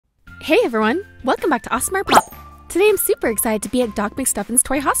Hey everyone! Welcome back to AWESMR Pop! Today I'm super excited to be at Doc McStuffin's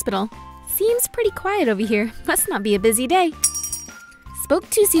toy hospital. Seems pretty quiet over here. Must not be a busy day. Spoke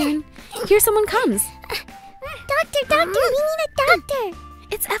too soon. Here someone comes. Doctor, we need a doctor!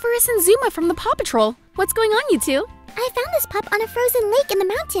 It's Everest and Zuma from the Paw Patrol. What's going on, you two? I found this pup on a frozen lake in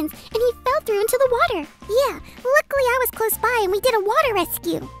the mountains, and he fell through into the water. Yeah, luckily I was close by and we did a water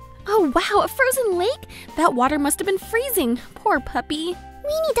rescue. Oh wow, a frozen lake? That water must have been freezing. Poor puppy.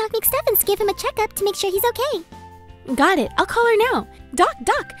 We need Doc McStuffins to give him a checkup to make sure he's okay. Got it. I'll call her now.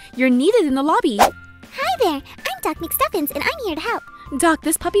 Doc, you're needed in the lobby. Hi there, I'm Doc McStuffins and I'm here to help. Doc,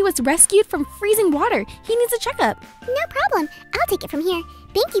 this puppy was rescued from freezing water. He needs a checkup. No problem, I'll take it from here.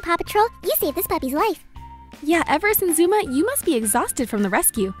 Thank you, Paw Patrol. You saved this puppy's life. Yeah, Everest and Zuma, you must be exhausted from the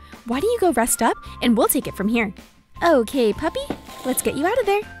rescue. Why don't you go rest up and we'll take it from here. Okay, puppy, let's get you out of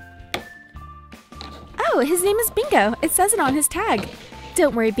there. Oh, his name is Bingo. It says it on his tag.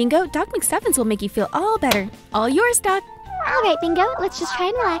 Don't worry, Bingo. Doc McStuffins will make you feel all better. All yours, Doc. All right, Bingo, let's just try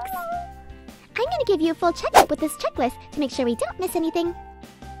and relax. I'm going to give you a full checkup with this checklist to make sure we don't miss anything.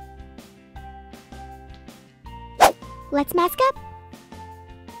 Let's mask up.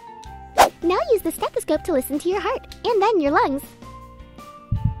 Now use the stethoscope to listen to your heart, and then your lungs.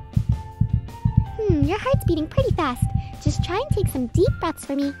 Your heart's beating pretty fast. Just try and take some deep breaths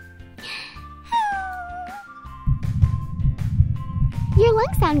for me. Your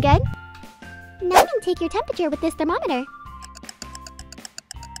lungs sound good. Now I'm going to take your temperature with this thermometer.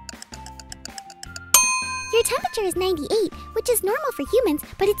 Your temperature is 98, which is normal for humans,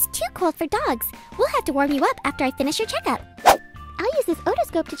 but it's too cold for dogs. We'll have to warm you up after I finish your checkup. I'll use this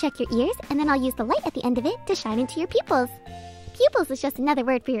otoscope to check your ears, and then I'll use the light at the end of it to shine into your pupils. Pupils is just another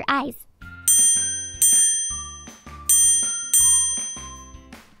word for your eyes.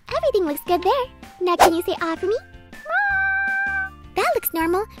 Everything looks good there. Now can you say ah for me? That looks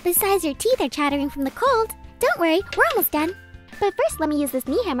normal. Besides, your teeth are chattering from the cold. Don't worry, we're almost done. But first, let me use this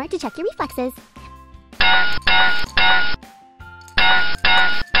knee hammer to check your reflexes.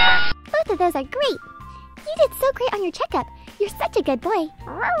 Both of those are great. You did so great on your checkup. You're such a good boy.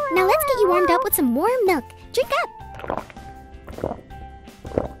 Now let's get you warmed up with some warm milk. Drink up.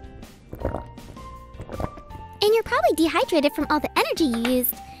 And you're probably dehydrated from all the energy you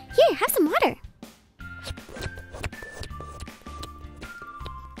used. Here, have some water.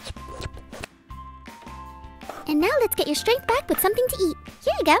 And now let's get your strength back with something to eat.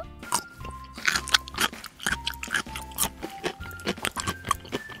 Here you go.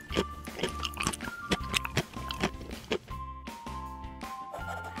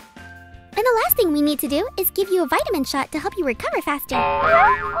 And the last thing we need to do is give you a vitamin shot to help you recover faster.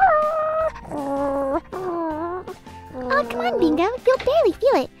 Oh, come on, Bingo. You'll barely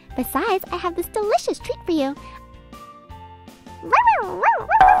feel it. Besides, I have this delicious treat for you.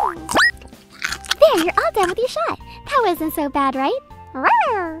 There, you're all done with your shot. That wasn't so bad, right?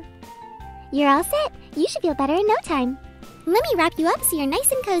 You're all set. You should feel better in no time. Let me wrap you up so you're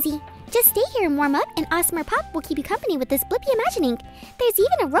nice and cozy. Just stay here and warm up, and AWESMR Pop will keep you company with this Blippi Imagining. There's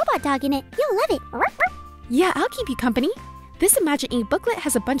even a robot dog in it. You'll love it. Yeah, I'll keep you company. This Imagine Ink booklet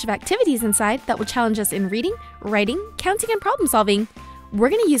has a bunch of activities inside that will challenge us in reading, writing, counting, and problem solving. We're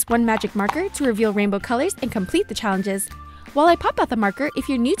going to use one magic marker to reveal rainbow colors and complete the challenges. While I pop out the marker, if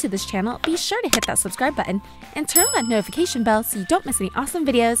you're new to this channel, be sure to hit that subscribe button and turn on that notification bell so you don't miss any awesome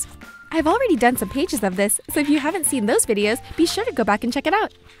videos. I've already done some pages of this, so if you haven't seen those videos, be sure to go back and check it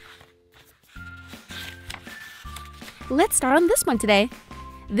out. Let's start on this one today.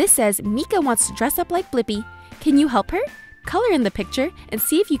 This says, Mika wants to dress up like Blippi. Can you help her? Color in the picture and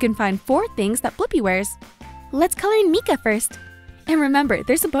see if you can find 4 things that Blippi wears. Let's color in Mika first. And remember,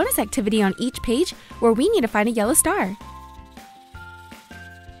 there's a bonus activity on each page where we need to find a yellow star.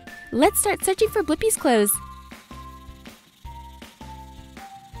 Let's start searching for Blippi's clothes.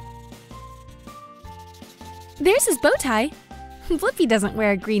 There's his bow tie. Blippi doesn't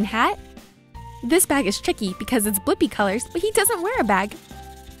wear a green hat. This bag is tricky because it's Blippi colors, but he doesn't wear a bag.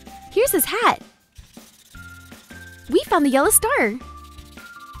 Here's his hat. We found the yellow star.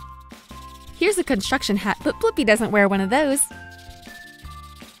 Here's a construction hat, but Blippi doesn't wear one of those.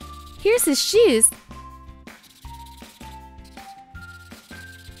 Here's his shoes.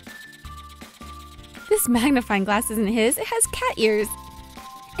 This magnifying glass isn't his, it has cat ears.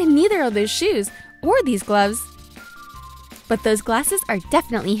 And neither are those shoes or these gloves. But those glasses are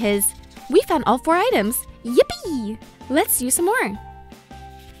definitely his. We found all 4 items. Yippee! Let's do some more.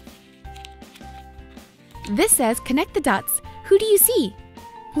 This says connect the dots. Who do you see?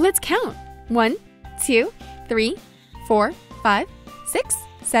 Let's count. 1, 2, 3, 4, 5, 6,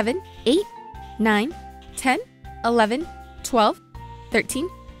 7, 8, 9, 10, 11, 12, 13,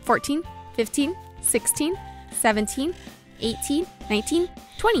 14, 15, 16, 17, 18, 19,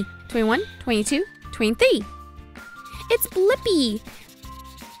 20, 21, 22, 23. It's Blippi!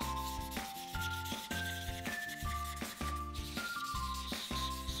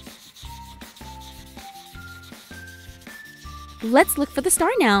 Let's look for the star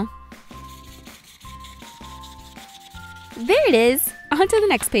now. There it is! On to the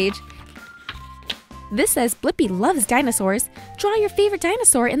next page. This says Blippi loves dinosaurs. Draw your favorite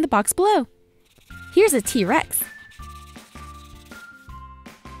dinosaur in the box below. Here's a T-Rex.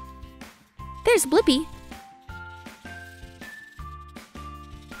 There's Blippi.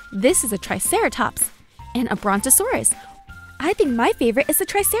 This is a Triceratops and a Brontosaurus. I think my favorite is the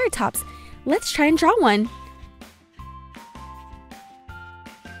Triceratops. Let's try and draw one.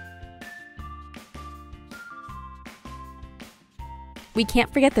 We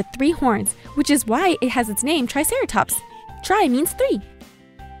can't forget the 3 horns, which is why it has its name Triceratops. Tri means 3.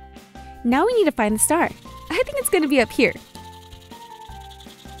 Now we need to find the star. I think it's going to be up here.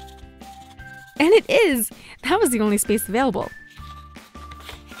 And it is! That was the only space available.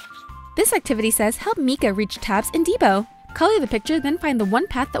 This activity says help Mika reach Tabs and Debo. Color the picture, then find the one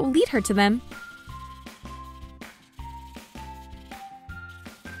path that will lead her to them.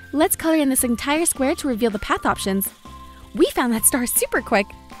 Let's color in this entire square to reveal the path options. We found that star super quick!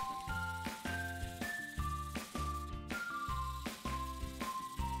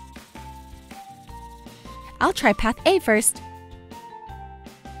 I'll try path A first.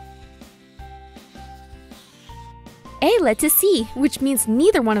 A led to C, which means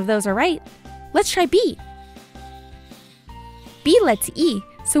neither one of those are right. Let's try B. B led to E,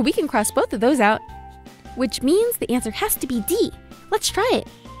 so we can cross both of those out, which means the answer has to be D. Let's try it.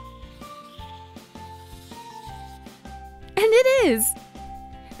 And it is!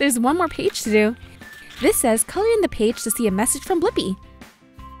 There's one more page to do. This says color in the page to see a message from Blippi.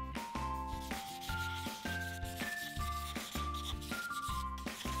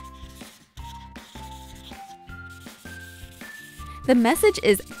 The message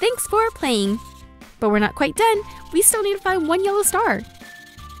is, "Thanks for playing." But we're not quite done. We still need to find one yellow star.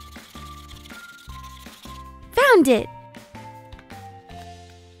 Found it!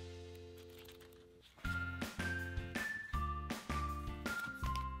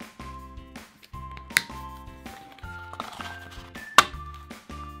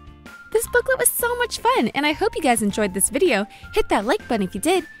 This booklet was so much fun, and I hope you guys enjoyed this video. Hit that like button if you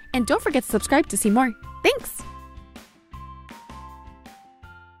did, and don't forget to subscribe to see more. Thanks!